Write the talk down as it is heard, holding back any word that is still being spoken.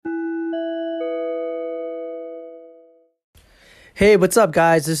Hey, what's up,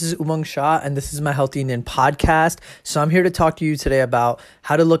 guys? This is Umang Shah, and this is my Healthy Indian podcast. So I'm here to talk to you today about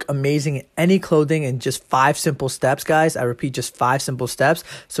how to look amazing in any clothing in just 5 simple steps, guys. I repeat, just 5 simple steps.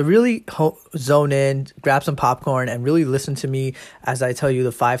 So really zone in, grab some popcorn, and really listen to me as I tell you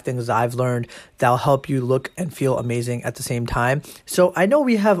the 5 things I've learned that'll help you look and feel amazing at the same time. So I know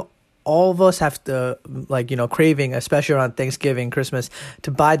all of us have to, craving, especially around Thanksgiving, Christmas,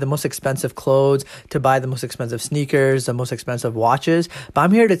 to buy the most expensive clothes, to buy the most expensive sneakers, the most expensive watches. But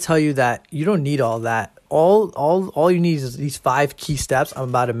I'm here to tell you that you don't need all that. All you need is these 5 key steps I'm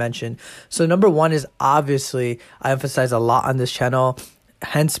about to mention. So number 1 is, obviously, I emphasize a lot on this channel,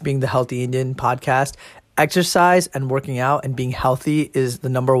 hence being the Healthy Indian podcast. Exercise and working out and being healthy is the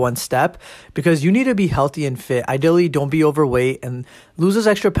number 1 step, because you need to be healthy and fit. Ideally, don't be overweight and lose those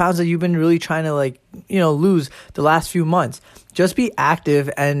extra pounds that you've been really trying to lose the last few months. Just be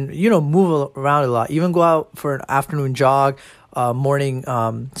active and, move around a lot. Even go out for an afternoon jog, morning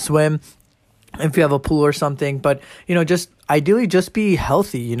swim, if you have a pool or something. But, ideally just be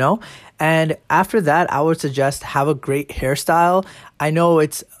healthy, And after that, I would suggest have a great hairstyle. I know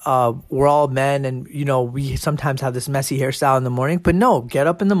it's we're all men and, we sometimes have this messy hairstyle in the morning. But no, get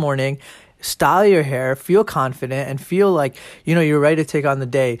up in the morning, style your hair, feel confident, and feel like, you're ready to take on the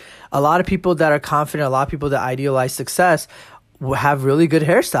day. A lot of people that are confident, a lot of people that idealize success have really good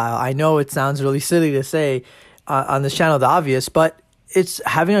hairstyle. I know it sounds really silly to say on this channel, the obvious, but it's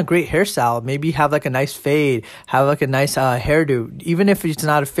having a great hairstyle. Maybe have a nice fade, have a nice hairdo. Even if it's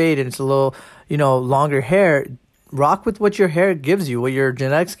not a fade and it's a little, longer hair, rock with what your hair gives you, what your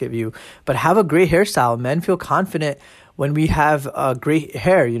genetics give you. But have a great hairstyle. Men feel confident when we have great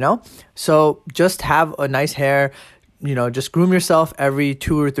hair, So just have a nice hair. Just groom yourself every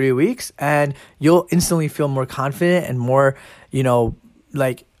 2 or 3 weeks and you'll instantly feel more confident and more,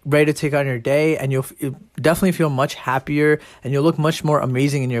 ready to take on your day, and you'll definitely feel much happier and you'll look much more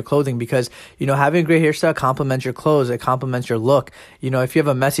amazing in your clothing because, having a great hairstyle complements your clothes. It complements your look. If you have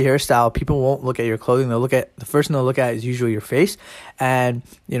a messy hairstyle, people won't look at your clothing. The first thing they'll look at is usually your face. And,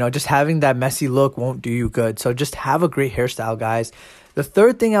 just having that messy look won't do you good. So just have a great hairstyle, guys. The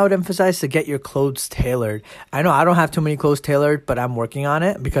third thing I would emphasize is to get your clothes tailored. I know I don't have too many clothes tailored, but I'm working on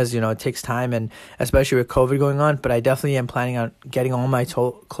it because, it takes time, and especially with COVID going on. But I definitely am planning on getting all my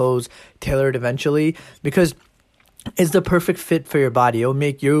clothes tailored eventually because it's the perfect fit for your body. It'll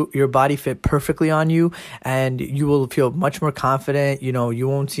make your body fit perfectly on you, and you will feel much more confident. You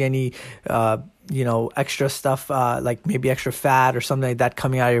won't see any extra stuff, like maybe extra fat or something like that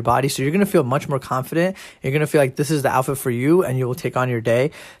coming out of your body. So you're going to feel much more confident. You're going to feel like this is the outfit for you and you will take on your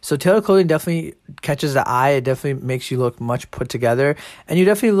day. So tailored clothing definitely catches the eye. It definitely makes you look much put together, and you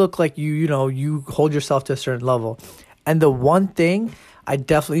definitely look like you hold yourself to a certain level. And the one thing I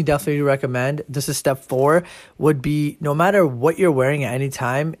definitely recommend, this is step 4, would be no matter what you're wearing at any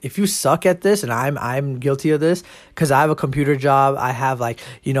time, if you suck at this, and I'm guilty of this because I have a computer job, I have I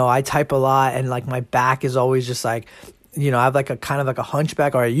type a lot, and my back is always just I have a kind of a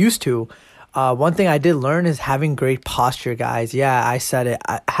hunchback, or I used to. One thing I did learn is having great posture, guys. Yeah, I said it.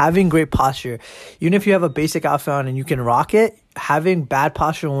 Having great posture. Even if you have a basic outfit on and you can rock it, having bad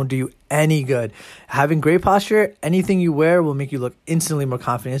posture won't do you any good. Having great posture, anything you wear will make you look instantly more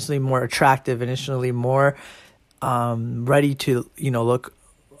confident, instantly more attractive, and instantly more ready to, look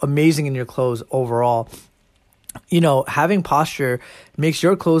amazing in your clothes overall. Having posture makes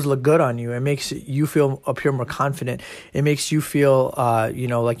your clothes look good on you. It makes you appear more confident. It makes you feel,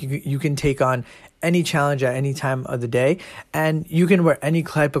 like you can take on any challenge at any time of the day, and you can wear any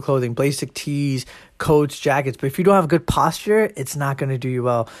type of clothing, basic tees, coats, jackets. But if you don't have good posture, it's not going to do you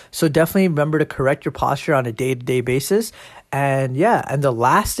well. So definitely remember to correct your posture on a day-to-day basis. And and the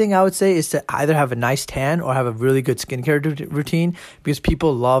last thing I would say is to either have a nice tan or have a really good skincare routine, because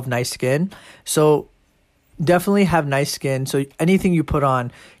people love nice skin. So definitely have nice skin. So anything you put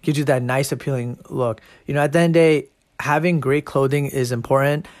on gives you that nice, appealing look. At the end of the day, having great clothing is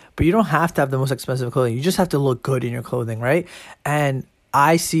important, but you don't have to have the most expensive clothing. You just have to look good in your clothing, right? And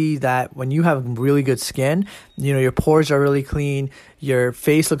I see that when you have really good skin, your pores are really clean, your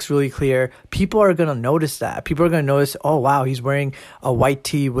face looks really clear, people are going to notice that. People are going to notice, oh, wow, he's wearing a white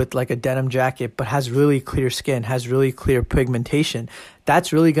tee with a denim jacket, but has really clear skin, has really clear pigmentation.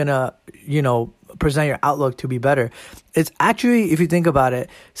 That's really going to, present your outlook to be better. It's actually, if you think about it,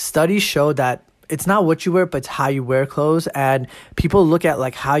 studies show that it's not what you wear, but it's how you wear clothes. And people look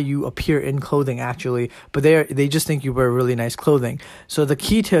at how you appear in clothing actually, but they just think you wear really nice clothing. So the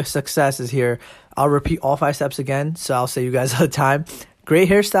key to success is here. I'll repeat all 5 steps again, so I'll say you guys all the time. Great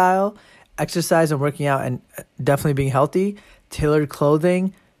hairstyle, exercise and working out, and definitely being healthy, tailored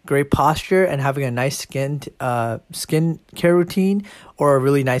clothing, great posture, and having a nice skin care routine, or a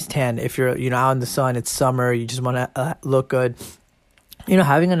really nice tan. If you're out in the sun, it's summer, you just want to look good.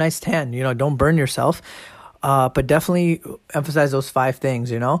 Having a nice tan. Don't burn yourself. But definitely emphasize those 5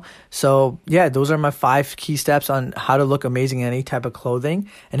 things. So yeah, those are my 5 key steps on how to look amazing in any type of clothing.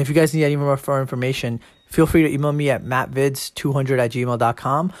 And if you guys need any more information, feel free to email me at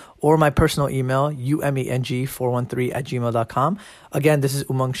mattvids200@gmail.com, or my personal email, umeng413@gmail.com. Again, this is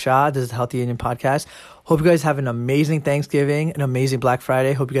Umang Shah. This is the Healthy Indian Podcast. Hope you guys have an amazing Thanksgiving, an amazing Black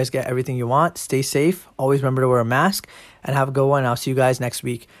Friday. Hope you guys get everything you want. Stay safe. Always remember to wear a mask, and have a good one. I'll see you guys next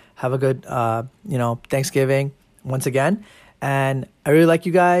week. Have a good, Thanksgiving once again. And I really like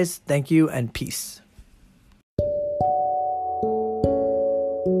you guys. Thank you and peace.